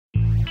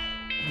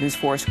News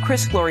 4's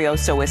Chris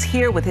Glorioso is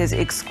here with his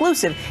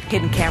exclusive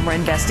hidden camera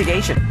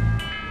investigation.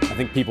 I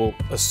think people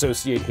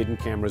associate hidden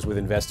cameras with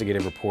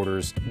investigative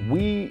reporters.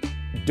 We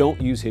don't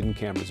use hidden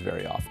cameras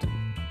very often.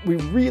 We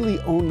really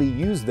only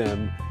use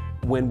them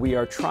when we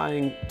are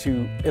trying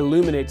to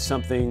illuminate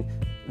something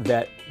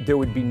that there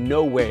would be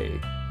no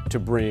way to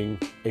bring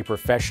a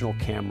professional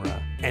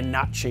camera and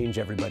not change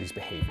everybody's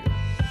behavior.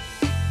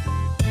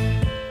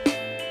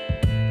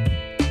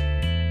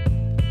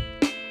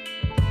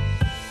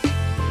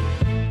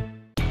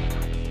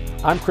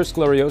 I'm Chris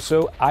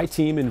Glorioso,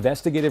 I-Team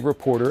investigative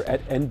reporter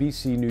at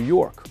NBC New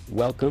York.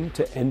 Welcome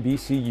to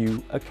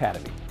NBCU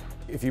Academy.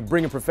 If you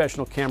bring a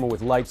professional camera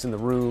with lights in the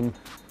room,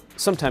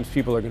 sometimes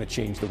people are going to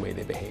change the way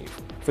they behave.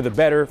 For the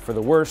better, for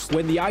the worse.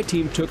 When the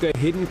I-Team took a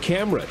hidden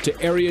camera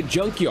to area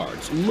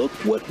junkyards, look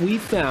what we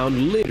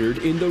found littered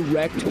in the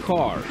wrecked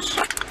cars.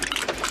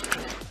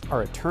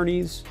 Our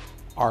attorneys,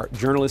 our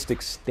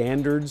journalistic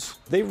standards,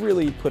 they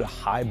really put a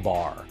high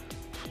bar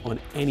on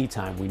any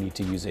time we need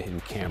to use a hidden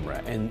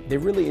camera. And they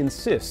really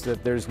insist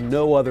that there's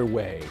no other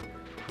way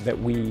that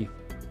we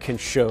can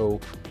show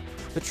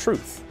the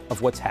truth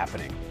of what's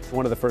happening.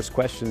 One of the first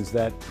questions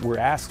that we're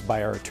asked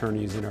by our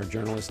attorneys and our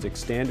journalistic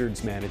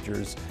standards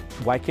managers,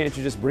 why can't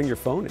you just bring your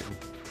phone in?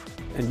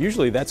 And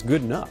usually that's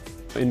good enough.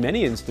 In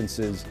many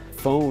instances,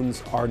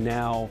 phones are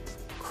now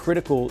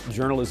critical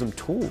journalism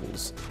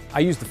tools. I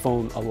use the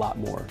phone a lot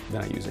more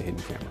than I use a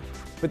hidden camera.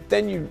 But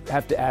then you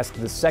have to ask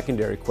the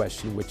secondary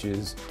question, which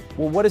is,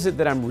 well, what is it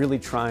that I'm really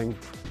trying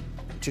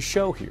to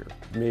show here?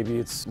 Maybe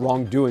it's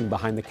wrongdoing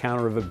behind the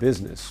counter of a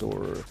business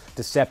or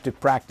deceptive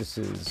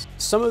practices.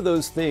 Some of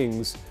those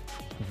things,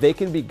 they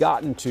can be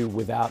gotten to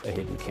without a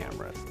hidden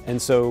camera. And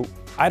so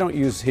I don't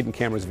use hidden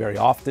cameras very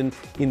often.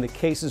 In the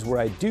cases where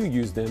I do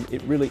use them,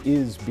 it really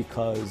is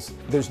because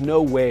there's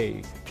no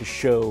way to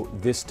show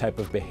this type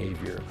of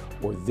behavior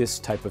or this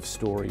type of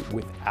story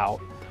without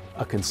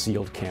a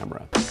concealed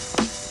camera.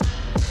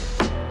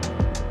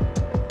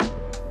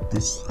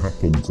 This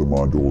happened to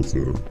my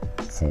daughter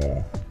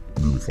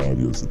nearly 5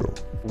 years ago.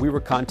 We were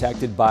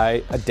contacted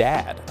by a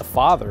dad, a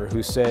father,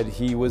 who said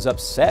he was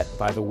upset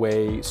by the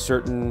way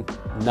certain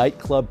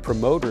nightclub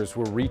promoters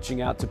were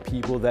reaching out to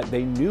people that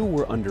they knew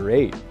were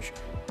underage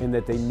and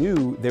that they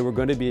knew they were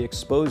going to be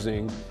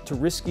exposing to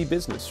risky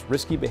business,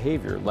 risky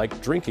behavior,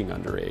 like drinking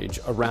underage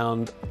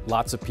around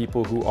lots of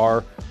people who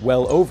are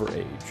well over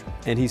age.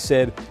 And he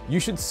said,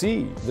 you should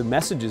see the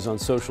messages on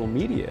social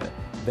media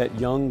that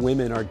young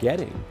women are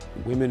getting,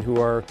 women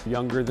who are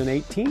younger than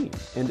 18.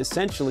 And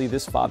essentially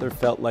this father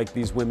felt like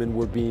these women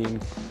were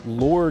being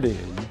lured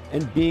in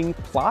and being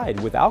plied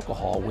with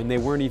alcohol when they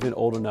weren't even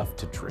old enough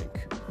to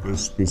drink. They're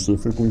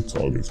specifically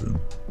targeting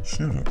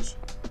students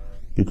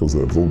because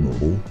they're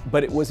vulnerable.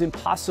 But it was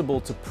impossible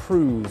to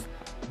prove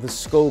the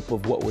scope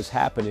of what was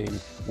happening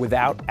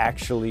without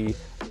actually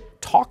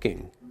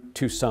talking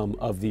to some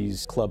of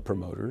these club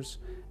promoters.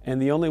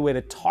 And the only way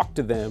to talk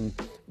to them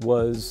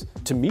was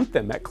to meet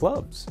them at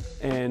clubs.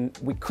 And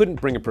we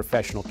couldn't bring a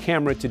professional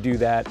camera to do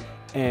that,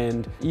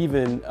 and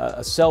even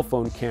a cell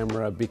phone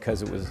camera,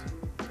 because it was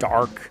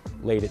dark,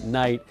 late at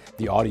night,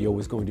 the audio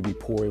was going to be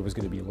poor, it was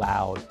going to be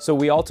loud. So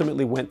we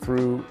ultimately went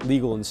through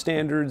legal and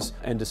standards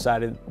and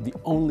decided the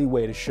only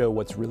way to show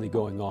what's really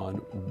going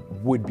on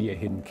would be a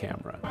hidden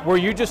camera. Were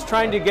you just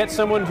trying to get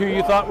someone who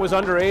you thought was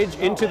underage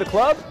into the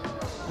club?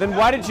 Then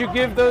why did you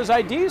give those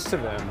IDs to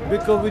them?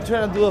 Because we're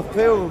trying to do a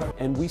favor.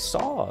 And we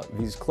saw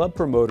these club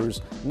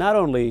promoters not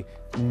only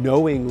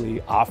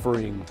knowingly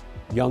offering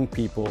young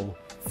people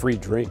free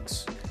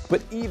drinks,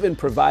 but even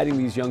providing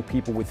these young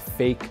people with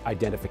fake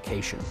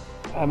identification.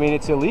 I mean,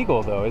 it's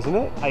illegal though, isn't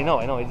it? I know,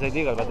 it's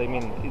illegal, but I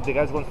mean, if the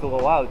guys want to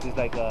go out, it's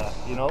like,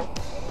 you know,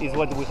 it's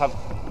what we have.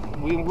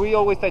 We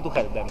always try to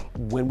help them.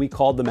 When we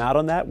called them out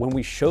on that, when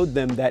we showed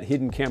them that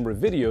hidden camera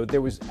video,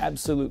 there was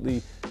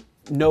absolutely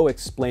no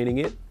explaining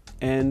it.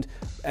 And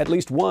at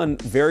least one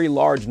very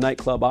large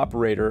nightclub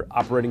operator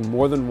operating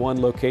more than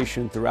one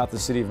location throughout the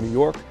city of New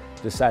York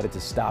decided to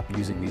stop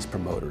using these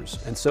promoters.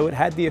 And so it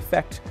had the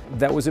effect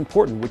that was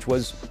important, which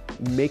was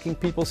making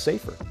people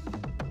safer.